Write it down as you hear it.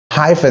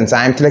Hi friends,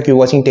 I am Tilak. You're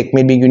watching Tech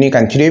May Be Unique,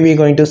 and today we are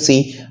going to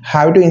see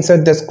how to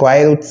insert the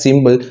square root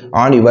symbol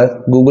on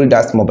your Google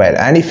Docs mobile.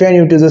 And if you are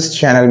new to this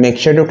channel, make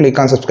sure to click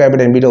on subscribe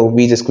button below.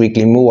 We just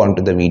quickly move on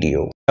to the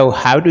video. So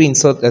how to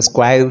insert a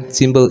square root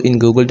symbol in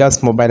Google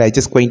Docs mobile, I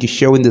just going to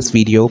show in this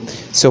video.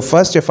 So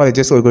first of all, I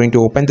just going to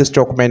open this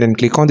document and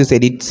click on this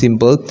edit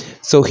symbol.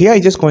 So here I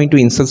just going to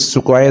insert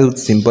square root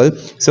symbol.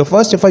 So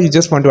first of all, you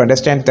just want to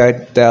understand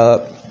that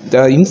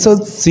the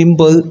insert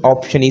symbol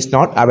option is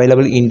not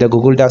available in the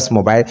Google Docs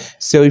mobile.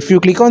 So if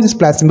you click on this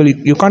plus symbol,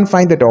 you can't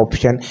find that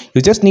option.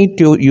 You just need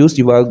to use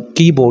your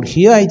keyboard.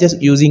 Here I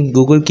just using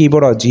Google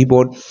keyboard or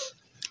Gboard.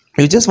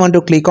 You just want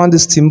to click on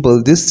this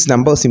symbol, this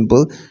number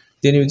symbol.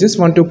 Then you just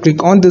want to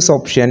click on this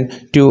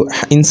option to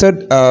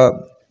insert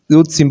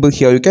root symbol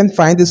here. You can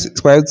find this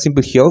square root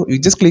symbol here. You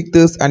just click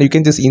this and you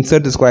can just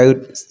insert the square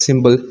root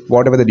symbol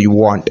whatever that you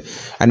want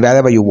and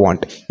wherever you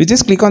want. You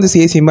just click on this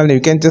A symbol and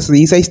you can just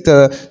resize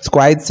the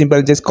square root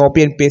symbol, just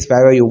copy and paste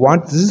wherever you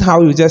want. This is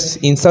how you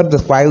just insert the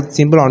square root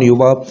symbol on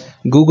your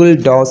Google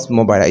Docs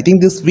mobile. I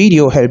think this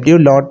video helped you a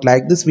lot.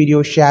 Like this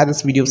video, share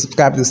this video,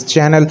 subscribe to this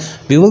channel.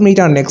 We will meet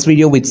on next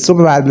video with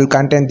super valuable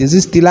content. This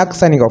is Tilak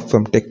signing off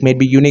from Tech May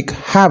Be Unique.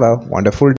 Have a wonderful day.